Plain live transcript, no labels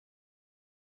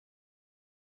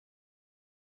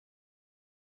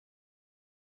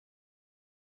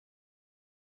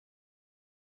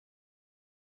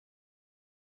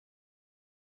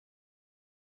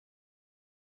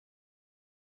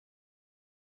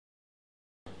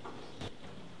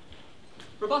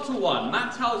rebuttal one,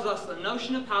 Matt tells us the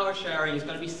notion of power sharing is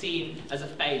going to be seen as a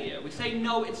failure. We say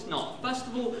no, it's not. First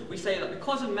of all, we say that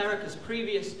because of America's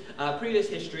previous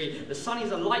history, the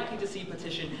Sunnis are likely to see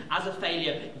partition as a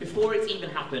failure before it's even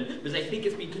happened, because they think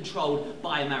it's been controlled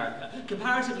by America.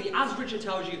 Comparatively, as Richard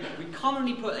tells you, we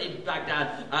commonly put in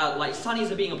Baghdad, like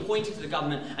Sunnis are being appointed to the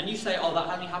government, and you say, oh, that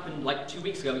only happened like 2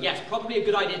 weeks ago. Yes, probably a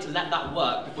good idea to let that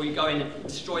work before you go in and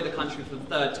destroy the country for the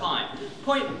third time.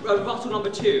 Rebuttal number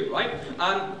two, right?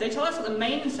 They tell us that the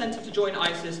main incentive to join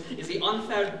ISIS is the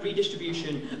unfair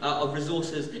redistribution of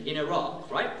resources in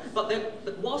Iraq, right? But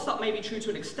whilst that may be true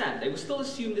to an extent, they will still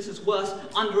assume this is worse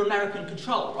under American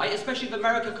control, right? Especially if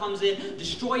America comes in,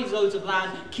 destroys loads of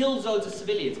land, kills loads of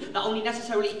civilians. That only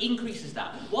necessarily increases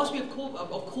that. Whilst we have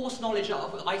of course knowledge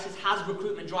that ISIS has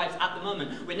recruitment drives at the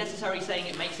moment, we're necessarily saying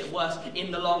it makes it worse in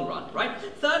the long run, right?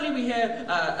 Thirdly, we hear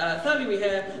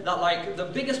that like the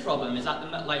biggest problem is that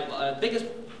one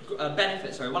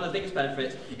of the biggest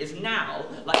benefits is now,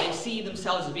 like, they see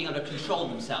themselves as being able to control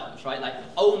themselves, right? Like,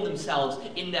 own themselves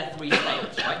in their 3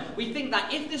 states, right? We think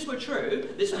that if this were true,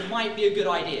 this might be a good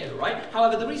idea, right?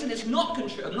 However, the reason it's not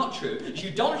true is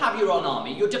you don't have your own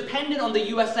army, you're dependent on the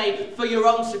USA for your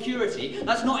own security.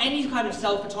 That's not any kind of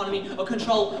self-autonomy or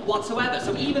control whatsoever,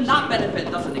 so even that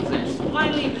benefit doesn't exist.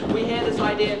 Finally, we hear this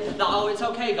idea that, oh, it's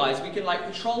okay, guys, we can, like,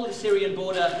 control the Syrian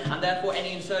border, and therefore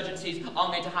any insurgencies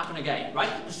aren't going to happen again, right?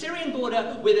 The Syrian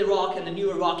border with Iraq and the new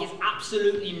Iraq is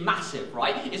absolutely massive,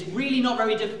 right? It's really not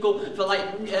very difficult for like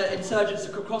insurgents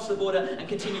to cross the border and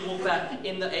continue warfare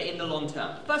in the long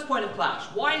term. First point of clash: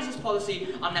 why is this policy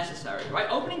unnecessary, right?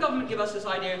 Opening government give us this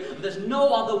idea that there's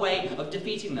no other way of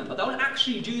defeating them, but they don't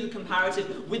actually do the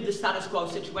comparative with the status quo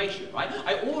situation, right?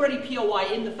 I already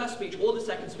POI in the first speech or the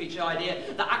second speech the idea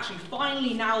that actually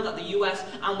finally now that the US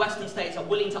and Western states are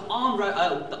willing to arm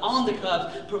the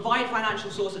Kurds, provide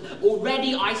financial sources,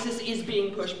 already ISIS is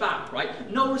being pushed back, right?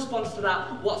 No response to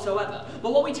that whatsoever.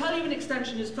 But what we tell you in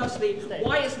extension is, firstly,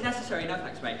 why it's necessary, no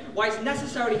thanks mate, why it's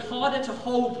necessarily harder to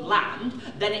hold land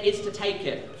than it is to take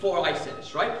it for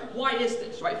ISIS, right? Why is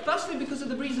this, right? Firstly, because of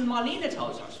the reason Marlena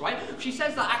tells us, right? She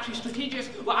says that actually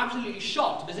strategists were absolutely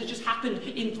shocked because it just happened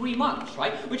in 3 months,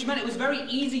 right? Which meant it was very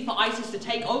easy for ISIS to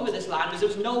take over this land because there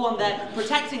was no one there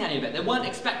protecting any of it. They weren't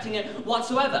expecting it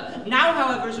whatsoever. Now,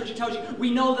 however, as Richard tells you,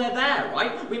 we know they're there,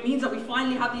 right? It means that we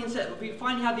finally have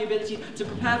the ability to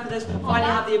prepare for this, finally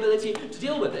have the ability to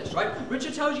deal with this, right?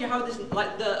 Richard tells you how this,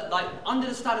 under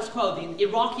the status quo, the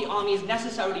Iraqi army is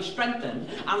necessarily strengthened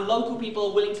and local people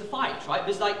are willing to fight, right?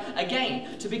 Because, like,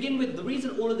 again, to begin with, the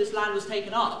reason all of this land was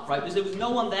taken up, right, because there was no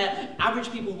one there,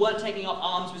 average people weren't taking up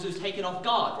arms because it was taken off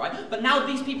guard, right? But now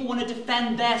these people want to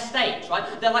defend their state, right?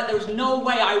 They're like, there's no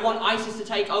way I want ISIS to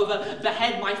take over,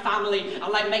 behead my family,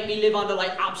 and, like, make me live under,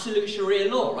 like, absolute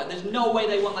Sharia law, right? There's no way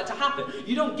they want that to happen.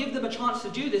 You don't give them a chance to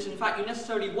do this. In fact, you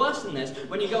necessarily worsen this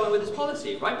when you go in with this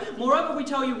policy, right? Moreover, we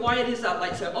tell you why it is that,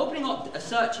 like, so opening up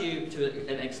assert to you to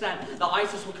an extent that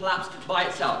ISIS will collapse by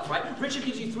itself, right? Richard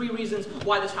gives you 3 reasons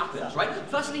why this happens, right?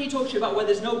 Firstly, he talks to you about where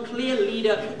there's no clear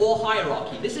leader or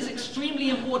hierarchy. This is extremely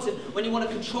important when you want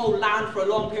to control land for a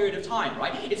long period of time,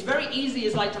 right? It's very easy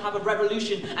as like to have a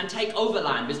revolution and take over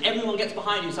land because everyone gets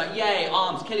behind you. It's like, yay,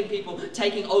 arms, killing people,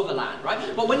 taking over land,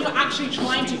 right? But when you're actually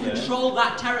trying to control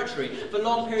that territory for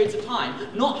long periods of time,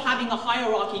 not having a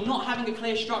hierarchy, not having a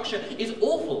clear structure is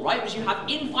awful, right? Because you have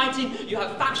infighting, you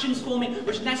have factions forming,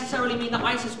 which necessarily mean that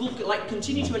ISIS will, like,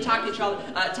 continue to attack each other,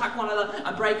 attack one another,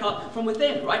 and break up from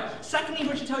within, right? Secondly,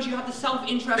 Richard tells you have the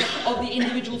self-interest of the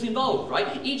individuals involved,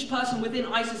 right? Each person within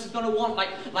ISIS is going to want like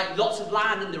lots of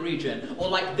land in the region, or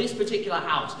like this particular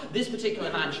house, this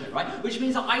particular mansion, right? Which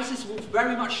means that ISIS will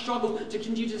very much struggle to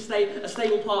continue to stay a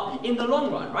stable part in the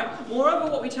long run, right?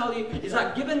 Moreover, what we tell you is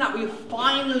that given that we're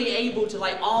finally able to,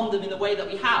 like, arm them in the way that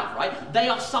we have, right, they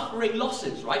are suffering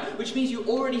losses, right? Which means you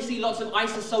already see lots of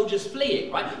ISIS soldiers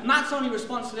fleeing, right? Matt's only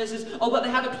response to this is, oh, but they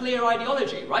have a clear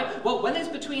ideology, right? Well, when it's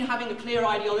between having a clear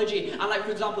ideology and, like,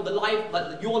 for example,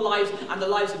 your lives and the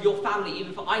lives of your family,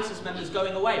 even for ISIS members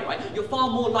going away, right, you're far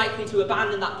more likely to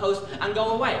abandon that post and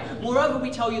go away. Moreover, we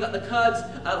tell you that the Kurds,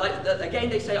 again,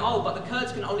 they say, oh, but the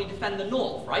Kurds can only defend the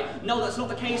north, right? No, that's not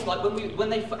the case. Like, when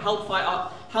they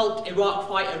helped Iraq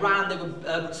fight Iran, they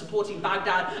were supporting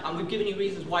Baghdad, and we've given you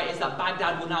reasons why it is that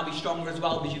Baghdad will now be stronger as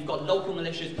well, because you've got local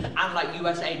militias and, like,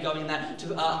 US aid going there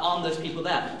to arm those people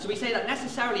there. So we say that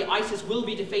necessarily ISIS will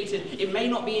be defeated. It may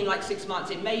not be in, like, 6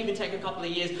 months, it may even take a couple of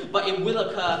years, but it will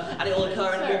occur, and it will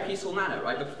occur in a more peaceful manner,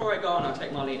 right? But before I go on, I'll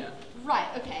take Marlena. Right,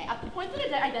 okay. At the point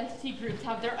that identity groups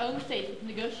have their own states with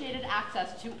negotiated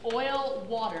access to oil,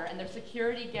 water, and their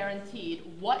security guaranteed,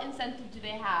 what incentive do they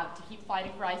have to keep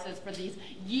fighting for ISIS for these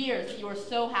years that you are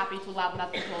so happy to allow them to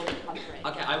have control of the country?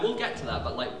 Okay, I will get to that,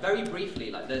 but like very briefly,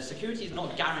 like the security is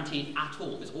not guaranteed at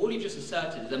all, because all you've just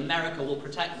asserted is America will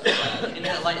protect them. Right? In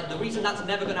that, like, the reason that's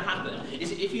never going to happen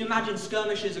is if you imagine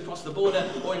skirmishes across the border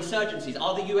or insurgencies,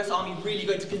 are the US Army really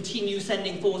going to continue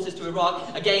sending forces to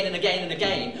Iraq again and again and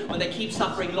again when they keep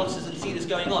suffering losses and see this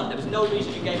going on? There was no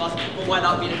reason you gave us for why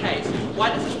that would be the case. Why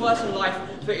does this worsen life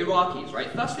for Iraqis, right?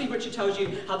 Firstly, Richard tells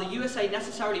you how the USA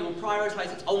necessarily will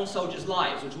prioritize its own soldiers'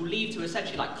 lives, which will lead to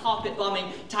essentially like carpet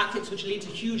bombing tactics, which lead to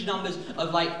huge numbers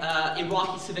of like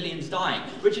Iraqi civilians dying.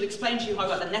 Richard explains to you how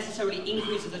that necessarily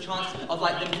increases the chance of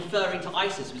like them deferring to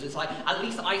ISIS, because it's like at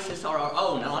least ISIS are our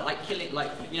own and aren't like killing,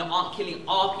 like, you know, aren't killing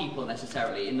our people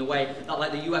necessarily in the way that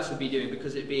like the US would be doing,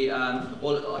 because it'd be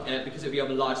because it'd be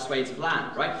over large swathes of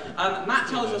land, right? Matt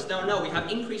tells us no, we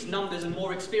have increased numbers and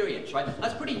more experience, right?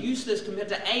 That's pretty useless compared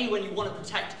to A, when you want to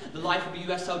protect the life of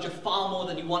a US soldier far more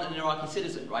than you want an Iraqi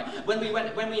citizen, right? When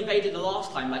we invaded the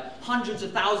last time, like hundreds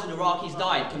of thousands of Iraqis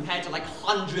died compared to like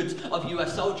hundreds of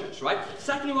US soldiers, right?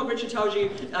 Secondly, what Richard tells you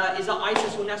is that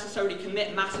ISIS will necessarily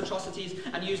commit mass atrocities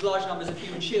and use large numbers of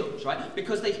human shields, right?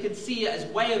 Because they can see it as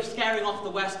a way of scaring off the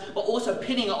West, but also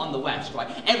pinning it on the West, right?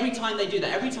 Every time they do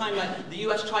that, every time like the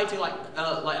US try to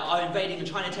are invading and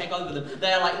trying to take over them,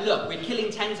 they're like, look, we're killing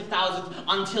tens of thousands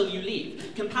until you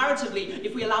leave. Comparatively,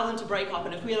 if we allow them to break up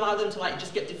and if we allow them to like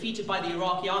just get defeated by the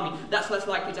Iraqi army, that's less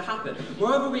likely to happen.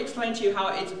 Moreover, we explain to you how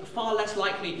it's far less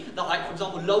likely that, like, for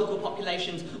example, local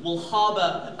populations will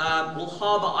harbour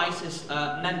ISIS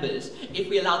members if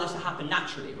we allow this to happen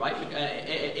naturally, right?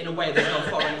 In a way, there's no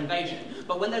foreign invasion.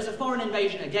 But when there's a foreign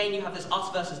invasion, again, you have this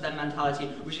us versus them mentality,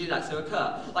 which is likely to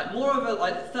occur. Like, moreover,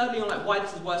 like, thirdly, on like why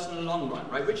this is worse in the long run,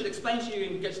 right? Richard explains to you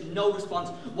and gets no response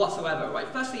whatsoever, right?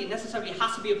 Firstly, it necessarily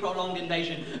has to be a prolonged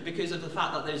invasion because of the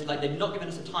fact that there's like they've not given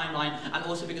us a timeline, and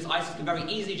also because ISIS can very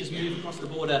easily just move across the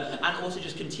border and also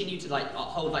just continue to like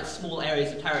hold like small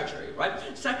areas of territory, right?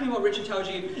 Secondly, what Richard tells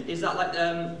you is that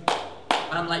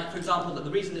like, for example, that the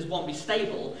reason this won't be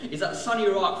stable is that sunny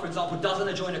Iraq, for example, doesn't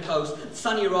adjoin a coast.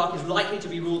 Sunny Iraq is likely to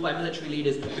be ruled by military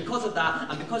leaders. Because of that,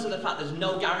 and because of the fact there's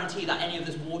no guarantee that any of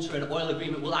this water and oil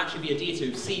agreement will actually be adhered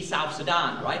to, see South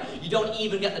Sudan, right? You don't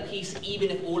even get the peace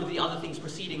even if all of the other things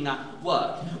preceding that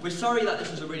work. We're sorry that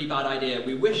this is a really bad idea.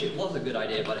 We wish it was a good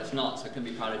idea, but it's not, so it can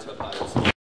be proud to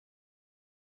oppose.